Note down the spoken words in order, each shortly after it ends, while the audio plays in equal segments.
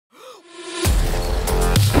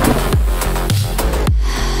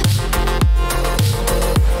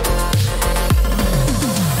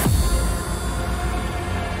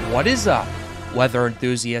What is up, weather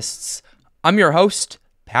enthusiasts? I'm your host,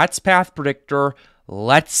 Pat's Path Predictor.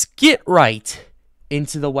 Let's get right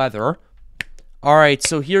into the weather. Alright,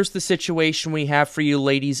 so here's the situation we have for you,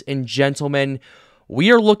 ladies and gentlemen.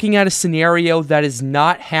 We are looking at a scenario that has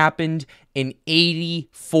not happened in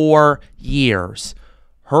 84 years.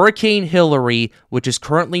 Hurricane Hilary, which is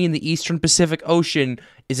currently in the eastern Pacific Ocean,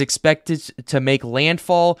 is expected to make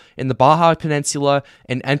landfall in the Baja Peninsula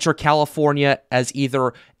and enter California as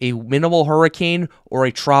either a minimal hurricane or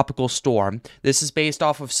a tropical storm. This is based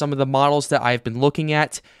off of some of the models that I've been looking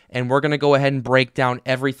at, and we're going to go ahead and break down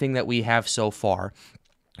everything that we have so far.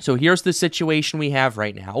 So here's the situation we have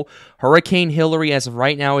right now. Hurricane Hilary, as of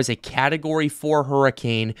right now, is a Category 4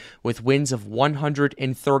 hurricane with winds of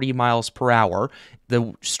 130 miles per hour.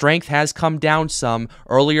 The strength has come down some.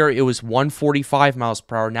 Earlier, it was 145 miles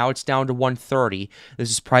per hour. Now it's down to 130. This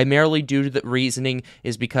is primarily due to the reasoning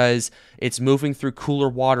is because it's moving through cooler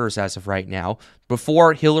waters as of right now.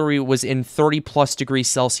 Before, Hilary was in 30-plus degrees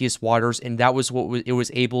Celsius waters, and that was what it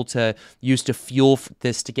was able to use to fuel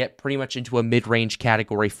this to get pretty much into a mid-range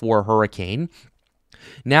Category 4 hurricane.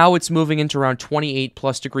 Now it's moving into around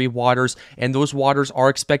 28-plus degree waters, and those waters are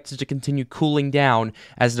expected to continue cooling down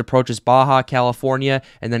as it approaches Baja California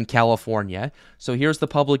and then California. So here's the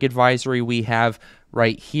public advisory we have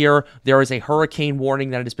right here. There is a hurricane warning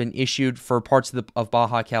that has been issued for parts of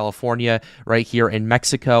Baja California right here in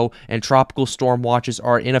Mexico, and tropical storm watches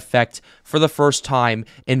are in effect for the first time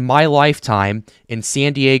in my lifetime in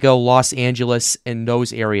San Diego, Los Angeles, and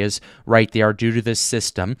those areas right there due to this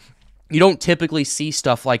system. You don't typically see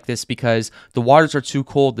stuff like this because the waters are too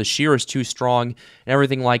cold, the shear is too strong, and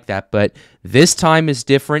everything like that. But this time is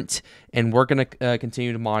different, and we're going to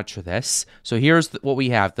continue to monitor this. So here's what we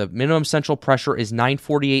have. The minimum central pressure is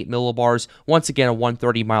 948 millibars. Once again, a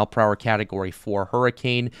 130 mile per hour Category 4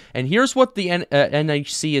 hurricane. And here's what the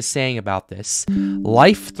NHC is saying about this.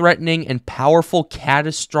 Life-threatening and powerful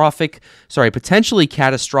potentially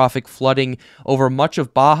catastrophic flooding over much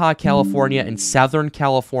of Baja California and Southern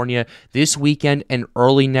California this weekend and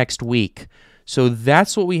early next week. So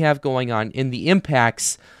that's what we have going on. In the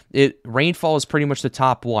impacts, rainfall is pretty much the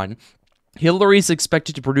top one. Hilary is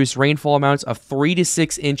expected to produce rainfall amounts of 3 to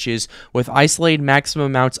 6 inches, with isolated maximum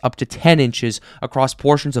amounts up to 10 inches across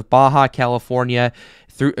portions of Baja California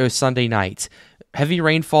through Sunday night. Heavy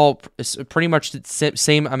rainfall, pretty much the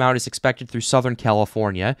same amount is expected through Southern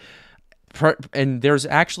California. And there's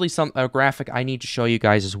actually a graphic I need to show you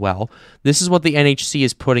guys as well. This is what the NHC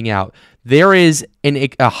is putting out. There is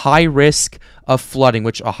a high risk of flooding,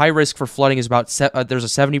 which a high risk for flooding is about, there's a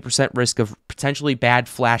 70% risk of potentially bad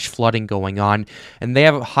flash flooding going on. And they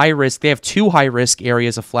have a high risk, they have 2 high risk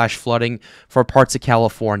areas of flash flooding for parts of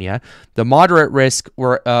California. The moderate risk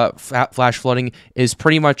where flash flooding is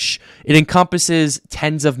pretty much, it encompasses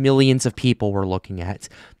tens of millions of people we're looking at,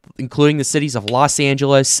 including the cities of Los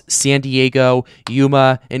Angeles, San Diego,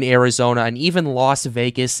 Yuma in Arizona, and even Las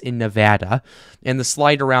Vegas in Nevada. And the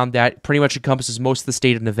slide around that pretty much encompasses most of the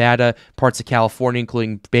state of Nevada, parts of California,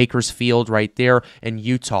 including Bakersfield right there, and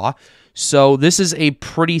Utah. So this is a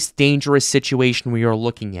pretty dangerous situation we are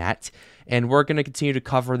looking at, and we're going to continue to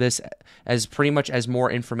cover this as pretty much as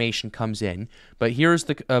more information comes in. But here's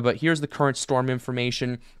the current storm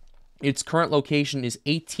information. Its current location is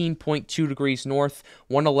 18.2 degrees north,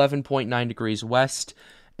 111.9 degrees west.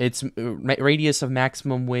 Its radius of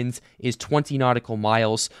maximum winds is 20 nautical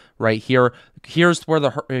miles right here. Here's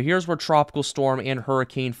where tropical storm and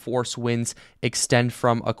hurricane force winds extend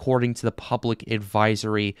from, according to the public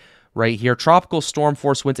advisory right here. Tropical storm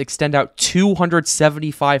force winds extend out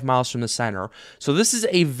 275 miles from the center. So this is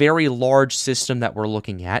a very large system that we're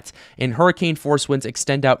looking at. And hurricane force winds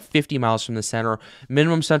extend out 50 miles from the center.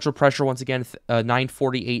 Minimum central pressure, once again,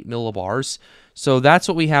 948 millibars. So that's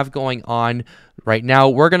what we have going on right now.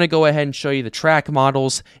 We're going to go ahead and show you the track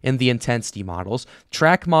models and the intensity models.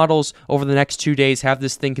 Track models over the next 2 days have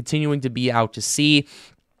this thing continuing to be out to sea.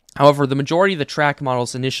 However, the majority of the track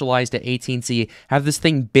models initialized at 18C have this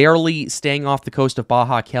thing barely staying off the coast of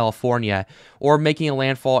Baja California or making a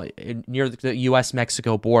landfall near the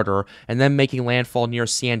U.S.-Mexico border and then making landfall near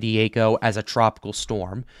San Diego as a tropical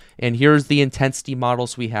storm. And here's the intensity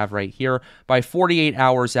models we have right here. By 48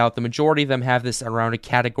 hours out, the majority of them have this around a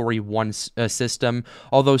Category 1 system,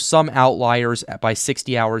 although some outliers by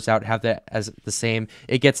 60 hours out have that as the same.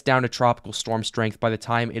 It gets down to tropical storm strength by the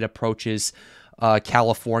time it approaches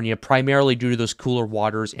California, primarily due to those cooler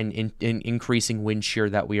waters and increasing wind shear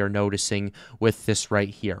that we are noticing with this right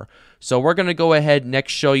here. So we're going to go ahead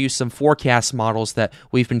next show you some forecast models that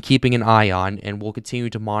we've been keeping an eye on and we'll continue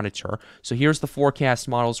to monitor. So here's the forecast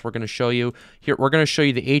models we're going to show you. Here we're going to show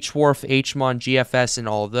you the HWRF, HMON, GFS, and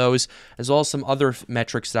all of those, as well as some other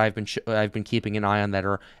metrics that I've been keeping an eye on that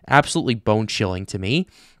are absolutely bone-chilling to me.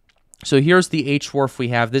 So here's the HWRF we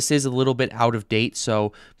have. This is a little bit out of date,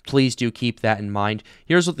 so please do keep that in mind.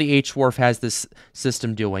 Here's what the HWRF has this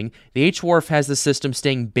system doing. The HWRF has the system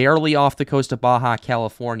staying barely off the coast of Baja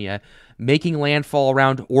California, making landfall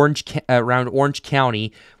around Orange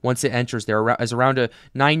County once it enters there, as around a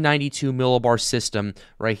 992 millibar system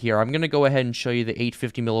right here. I'm going to go ahead and show you the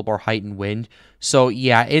 850 millibar height and wind. So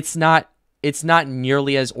yeah, it's not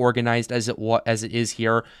nearly as organized as it is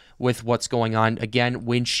here with what's going on. Again,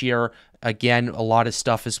 wind shear. Again, a lot of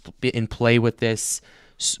stuff is in play with this,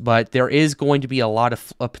 but there is going to be a lot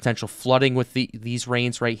of potential flooding with these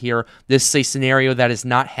rains right here. This is a scenario that has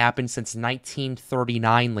not happened since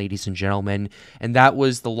 1939, ladies and gentlemen, and that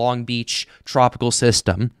was the Long Beach tropical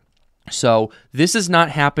system. So this has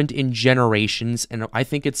not happened in generations, and I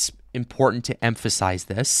think it's important to emphasize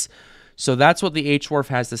this. So that's what the HWRF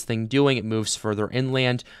has this thing doing. It moves further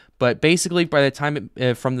inland, but basically by the time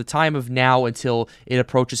from the time of now until it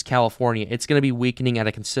approaches California, it's going to be weakening at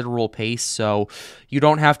a considerable pace. So you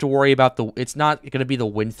don't have to worry about it's not going to be the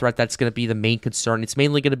wind threat that's going to be the main concern. It's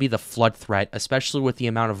mainly going to be the flood threat, especially with the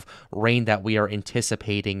amount of rain that we are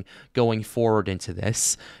anticipating going forward into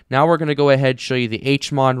this. Now we're going to go ahead and show you the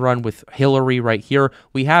HMON run with Hillary right here.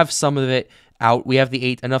 We have some of it out. We have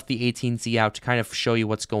enough the 18Z out to kind of show you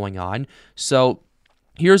what's going on. So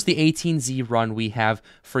here's the 18Z run we have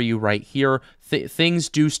for you right here. Things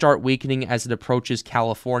do start weakening as it approaches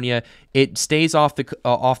California. It stays off the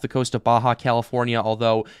coast of Baja California,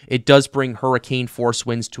 although it does bring hurricane force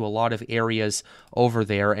winds to a lot of areas over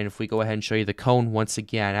there. And if we go ahead and show you the cone once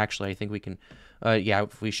again, actually, I think we can, yeah,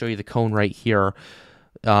 if we show you the cone right here,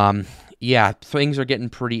 yeah, things are getting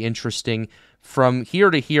pretty interesting. From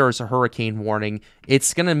here to here is a hurricane warning.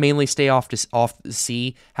 It's going to mainly stay off the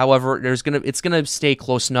sea. However, it's going to stay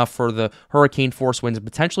close enough for the hurricane force winds and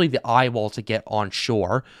potentially the eye wall to get on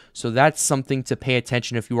shore. So that's something to pay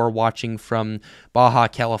attention if you are watching from Baja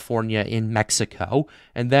California in Mexico.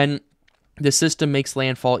 And then the system makes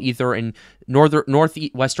landfall either in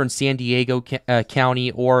northwestern San Diego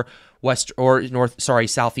County or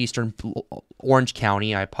southeastern Orange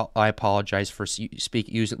County. I apologize for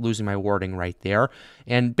losing my wording right there.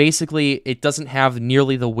 And basically, it doesn't have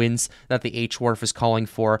nearly the winds that the HWRF is calling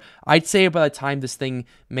for. I'd say by the time this thing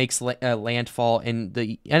makes landfall, and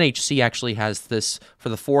the NHC actually has this for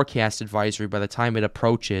the forecast advisory by the time it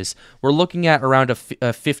approaches, we're looking at around a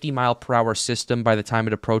 50-mile-per-hour system by the time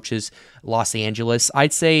it approaches Los Angeles.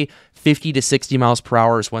 I'd say 50 to 60 miles per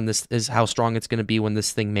hour is how strong it's going to be when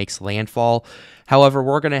this thing makes landfall. However,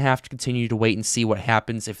 we're going to have to continue to wait and see what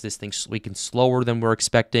happens if this thing weakens slower than we're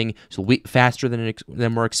expecting, faster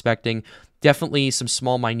than we're expecting. Definitely some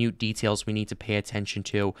small, minute details we need to pay attention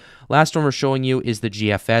to. Last one we're showing you is the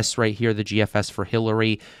GFS right here, the GFS for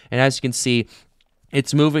Hillary. And as you can see,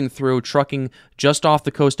 it's moving through, trucking just off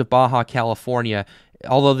the coast of Baja California,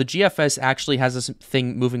 although the GFS actually has this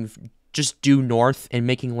thing moving just due north and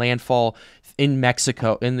making landfall in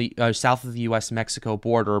Mexico, in the south of the U.S.-Mexico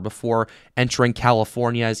border before entering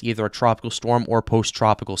California as either a tropical storm or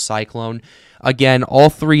post-tropical cyclone. Again, all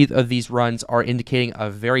three of these runs are indicating a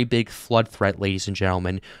very big flood threat, ladies and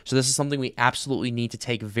gentlemen. So this is something we absolutely need to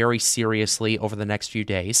take very seriously over the next few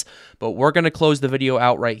days. But we're going to close the video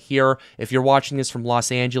out right here. If you're watching this from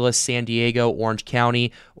Los Angeles, San Diego, Orange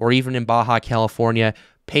County, or even in Baja California,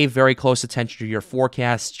 pay very close attention to your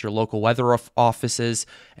forecasts, your local weather offices,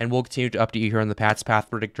 and we'll continue to update you here on the Pat's Path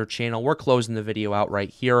Predictor channel. We're closing the video out right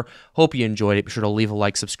here. Hope you enjoyed it. Be sure to leave a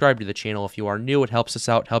like, subscribe to the channel if you are new. It helps us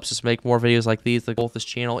out, helps us make more videos like these. The goal of this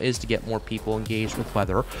channel is to get more people engaged with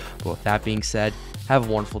weather. But with that being said, have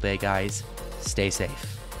a wonderful day, guys. Stay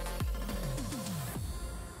safe.